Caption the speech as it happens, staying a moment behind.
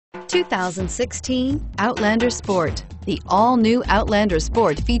2016 Outlander Sport. The all-new Outlander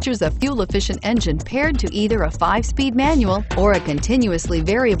Sport features a fuel-efficient engine paired to either a 5-speed manual or a continuously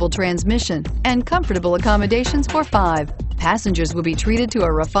variable transmission, and comfortable accommodations for 5. Passengers will be treated to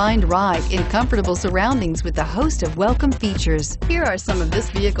a refined ride in comfortable surroundings with a host of welcome features. Here are some of this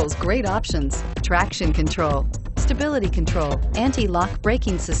vehicle's great options: traction control, stability control, anti-lock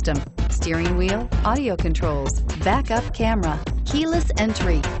braking system, steering wheel audio controls, backup camera, keyless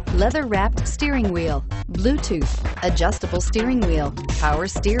entry, leather-wrapped steering wheel, Bluetooth, adjustable steering wheel, power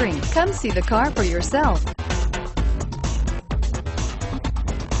steering. Come see the car for yourself.